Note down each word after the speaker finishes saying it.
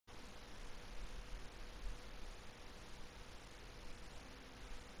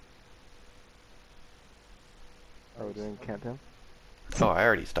we're doing countdown. Oh, I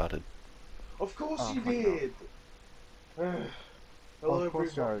already started. Of course Oh, you fuck no. did! Hello Of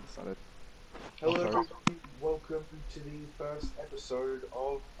course you everyone. already started. Hello sorry. everyone. Welcome to the first episode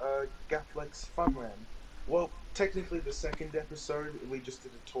of Gaplek's Funland. Well, technically the second episode. We just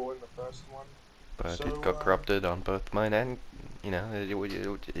did a tour in the first one. But it got So, corrupted on both mine and, yeah.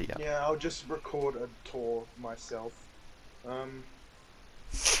 yeah, I'll just record a tour myself.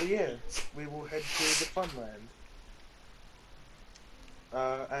 So yeah, we will head to the Funland.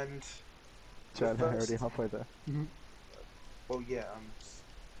 And the Chad, already first... halfway there. Well, yeah,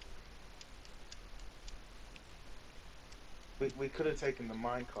 we could have taken the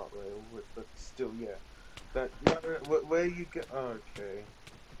minecart rail, but still, yeah. No, where you go? Okay.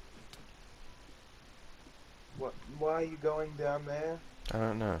 What? Why are you going down there? I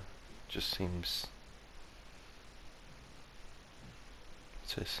don't know. Just seems...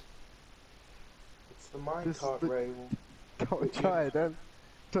 What's this? It's the This is minecart the... rail. Don't try, don't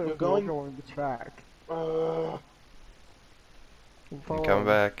You're walk going... along the track. Uh, I'm coming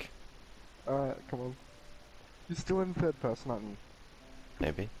back. Alright, come on. You're still in third person, aren't you?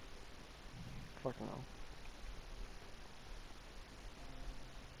 Maybe. Fucking hell.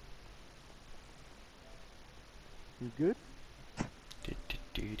 You good?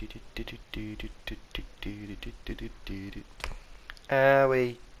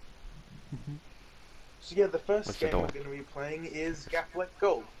 Owie. so yeah, the first What's the game door? we're going to be playing is Gaplek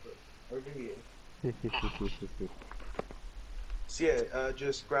Golf. Over here. So yeah,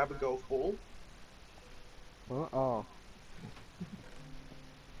 just grab a golf ball. Oh.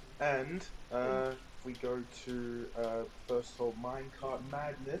 And if we go to first hole, minecart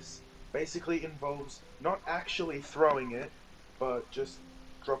madness basically involves not actually throwing it, but just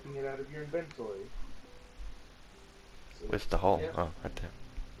dropping it out of your inventory. So, Where's the hole? yeah, Oh, right there.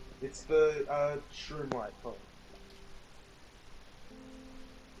 it's the shroom light hole.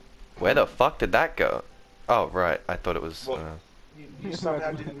 Where the fuck did that go? Oh, right. I thought it was... Well, you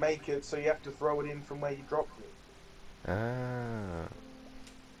somehow didn't make it, so you have to throw it in from where you dropped it. Ah.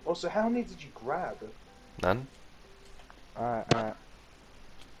 Also, how many did you grab? None? Alright.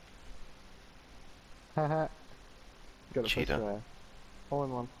 Haha. Got a Cheetah. first try. Hole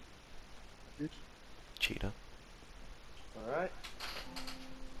in one. Bitch. Cheetah. Alright.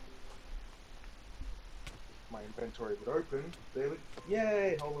 My inventory would open. There we...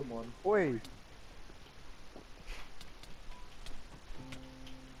 Yay! Hole in one. Oi!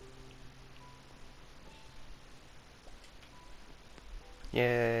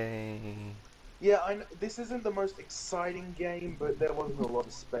 Yay. Yeah, I know, this isn't the most exciting game, but there wasn't a lot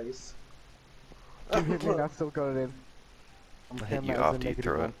of space. You hit me and I still got it in. I hit you after you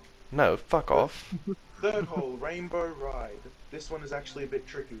threw it. No, fuck off. Third hole, Rainbow Ride. This one is actually a bit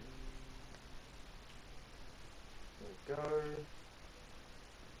tricky. There we go.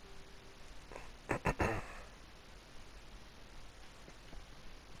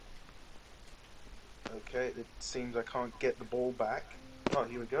 Okay, it seems I can't get the ball back. Oh,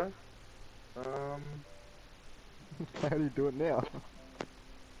 here we go. How do you do it now?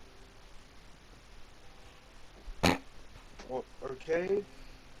 Oh, okay.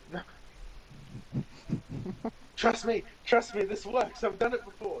 No. Trust me, this works. I've done it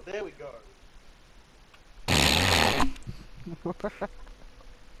before. There we go.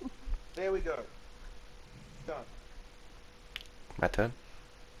 There we go. Done. My turn?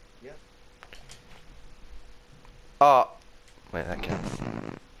 Yeah. Oh! Wait, that counts.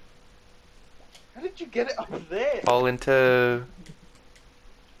 How did you get it up there? Fall into...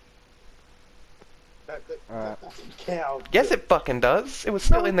 That doesn't count. Yes, it fucking does. It was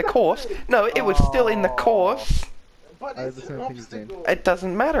still in the course. No, it was still in the course. But I have it's the an same thing as Dan. obstacle. It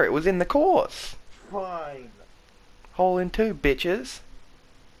doesn't matter. It was in the course. Fine. Hole in two, bitches.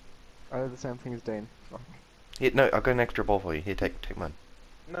 I have the same thing as Dane. Fuck. Here, no, I've got an extra ball for you. Here, take mine.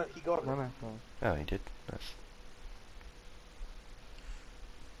 No, he got it. No. Oh, he did. Nice.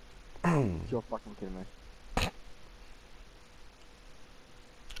 You're fucking kidding me.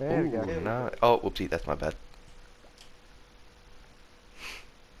 There we go. Ooh, no. Oh, whoopsie, that's my bad.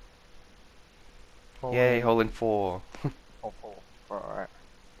 Yay, hole in four. Hole 4. Alright.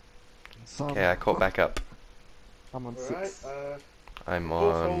 Okay, I caught back up. I'm on Alright, 6. I'm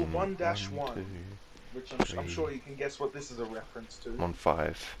fourth hole, on 1-1, which I'm three. sure you can guess what this is a reference to. I'm on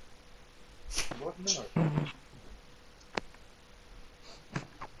 5. What? No.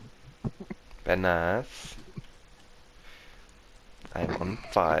 Very nice. I'm on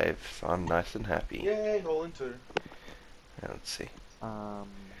 5, so I'm nice and happy. Yay, hole in 2. Now, let's see.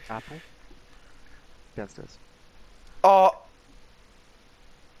 Apple? Downstairs. Oh!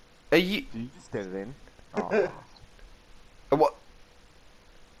 Are you... You just did it in. Oh.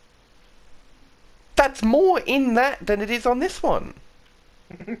 That's more in that than it is on this one.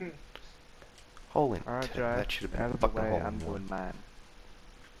 Hole in Alright, two. Joe. That should have been Out a of the fucking way, hole I'm in one. doing mine.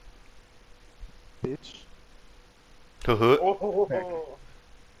 Bitch. Oh,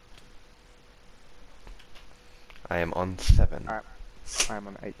 I am on 7. Alright, I'm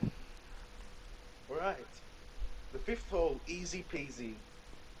on 8. right. The fifth hole, easy peasy.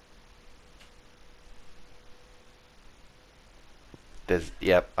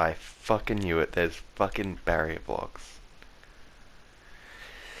 Yep, I fucking knew it. There's fucking barrier blocks.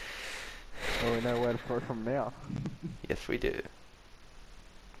 Oh, we know where to throw from now. Yes, we do.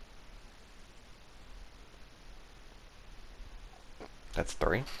 That's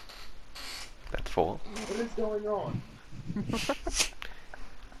 3. That's 4. What is going on?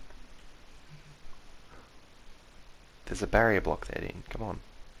 There's a barrier block there, Dean. Come on.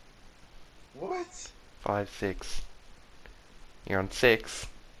 What? 5, 6. You're on 6.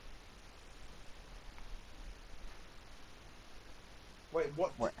 Wait,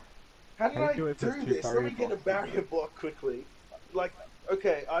 what? What? How did How do I you do it if there's do two this? Let barrier me get a blocks? barrier block quickly. Like,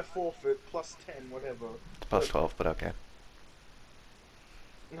 okay, I forfeit plus 10, whatever. It's plus 12, but okay.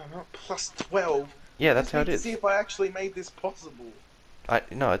 No, not plus 12. Yeah, I that's just how need it to is. see if I actually made this possible.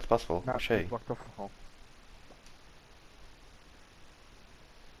 No, it's possible. No, I'll show you you. blocked off the hole.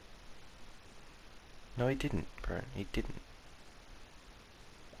 No, he didn't, bro. He didn't.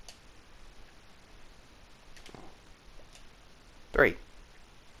 Three.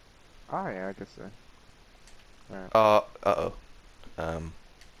 Oh yeah, I guess so. Alright. Uh-oh.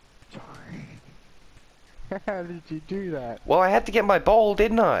 How did you do that? Well, I had to get my bowl,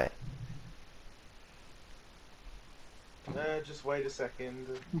 didn't I? Just wait a second.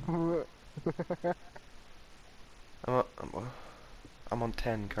 I'm on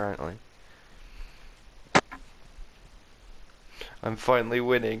 10 currently. I'm finally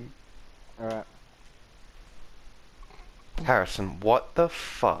winning. Alright. Harrison, what the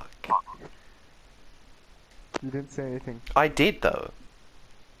fuck? You didn't say anything. I did, though.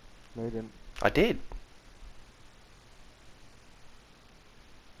 No, you didn't. I did.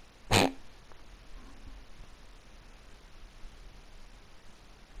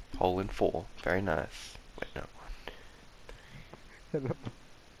 Hole in 4. Very nice. Wait, no. Shut up.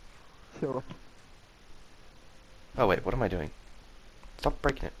 Shut up. Oh, wait, what am I doing? Stop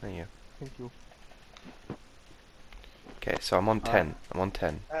breaking it. There you go. Thank you. Okay, so I'm on 10. I'm on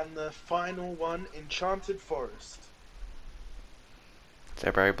 10. And the final one, Enchanted Forest. Is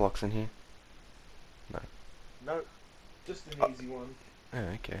there barrier blocks in here? No, just an easy one. Oh,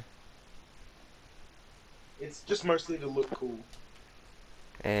 okay. It's just mostly to look cool.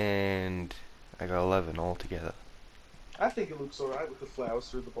 And I got 11 altogether. I think it looks alright with the flowers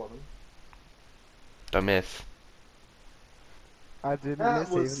through the bottom. Don't miss. I didn't That miss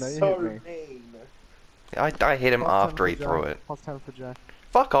was even though you so hit me. mean. I hit him Last after time he for threw Joe. it. Last time for Joe.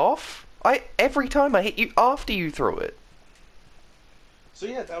 Fuck off! Every time I hit you after you threw it. So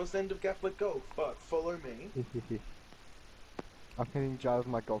yeah, that was the end of Gaplek Golf, but follow me. I'm hitting Joe with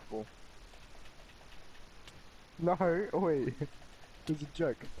my golf ball. No, wait. It was a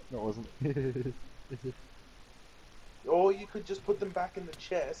joke. No, it wasn't. Or you could just put them back in the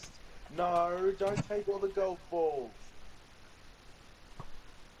chest. No, don't take all the golf balls.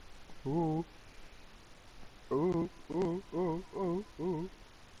 Ooh. Ooh, ooh, ooh, ooh, ooh.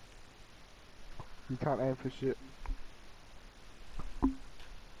 You can't aim for shit.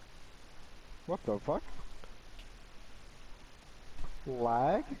 What the fuck?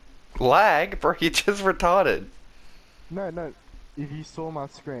 Lag? Lag? Bro, you just retarded. No, no. If you saw my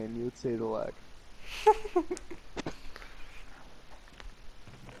screen, you would see the lag.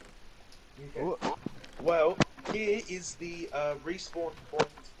 Okay. Well, here is the respawn point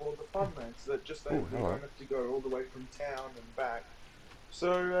for the Funland, so that just so Ooh, we hello. don't have to go all the way from town and back.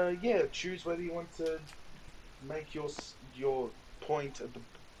 So yeah, choose whether you want to make your point at the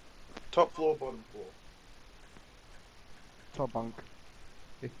top floor, bottom floor. Top bunk.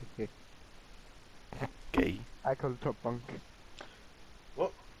 Okay. I call it top bunk.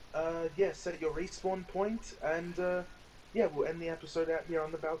 Well, yeah, set your respawn point, and yeah, we'll end the episode out here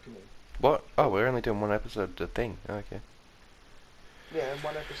on the balcony. What? Oh, we're only doing one episode of the thing. Oh, okay. Yeah, and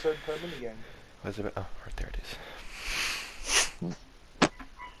one episode per minigame. Where's it? Oh, right there it is.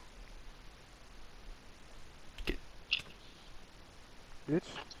 Get. Bitch?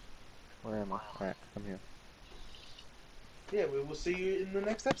 Where am I? Alright, I'm here. Yeah, we will see you in the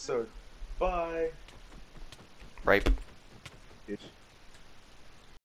next episode. Bye. Rape. Bitch.